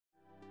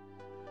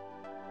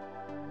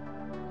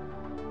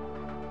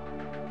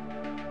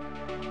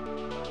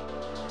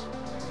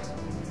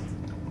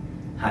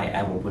Hi,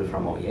 I'm Upul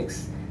from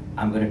OEX.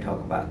 I'm going to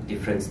talk about the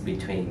difference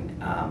between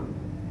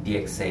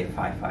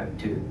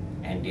DXA552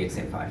 and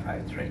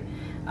DXA553.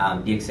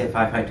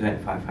 DXA552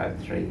 and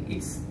 553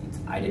 it's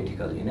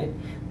identical unit,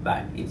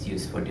 but it's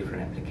used for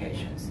different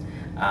applications.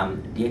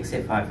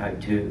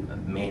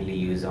 DXA552 mainly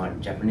used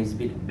on Japanese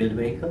built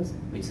vehicles,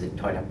 which is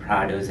Toyota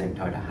Prados and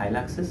Toyota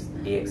HiLuxes.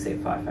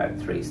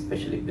 DXA553 is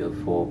specially built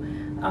for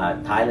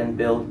Thailand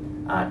built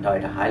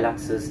Toyota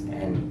HiLuxes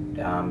and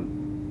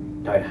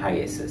Toyota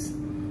Hiaces.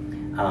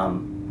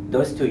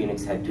 Those two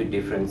units had two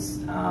different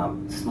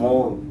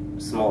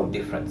small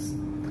difference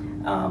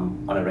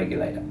on a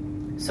regulator.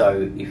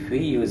 So if we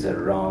use a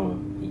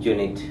wrong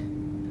unit,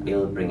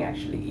 it'll bring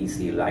actually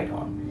ECU light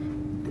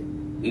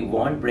on. It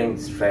won't bring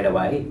straight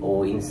away,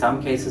 or in some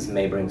cases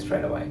may bring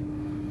straight away.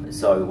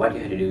 So what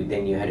you had to do,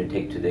 then you had to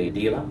take to the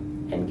dealer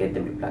and get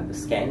them to plug the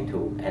scan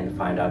tool and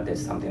find out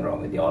there's something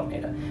wrong with the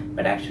alternator.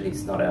 But actually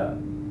it's not a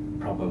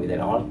problem with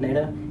an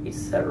alternator,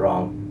 it's a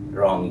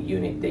wrong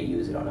unit they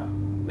use it on a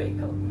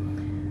vehicle.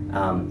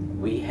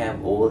 We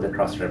have all the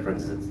cross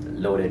references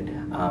loaded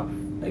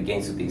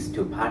against these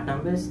two part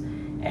numbers,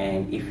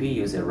 and if you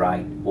use the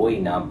right OE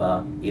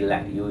number,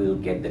 you will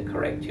get the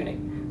correct unit.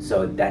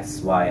 So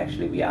that's why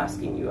actually we're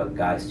asking you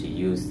guys to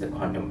use the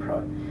Quantum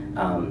Pro.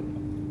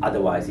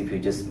 Otherwise, if you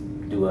just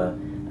do a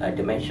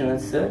dimensional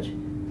search,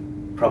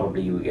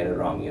 probably you will get a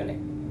wrong unit.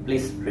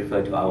 Please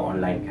refer to our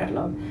online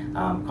catalog,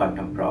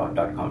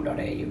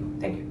 quantumpro.com.au.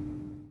 Thank you.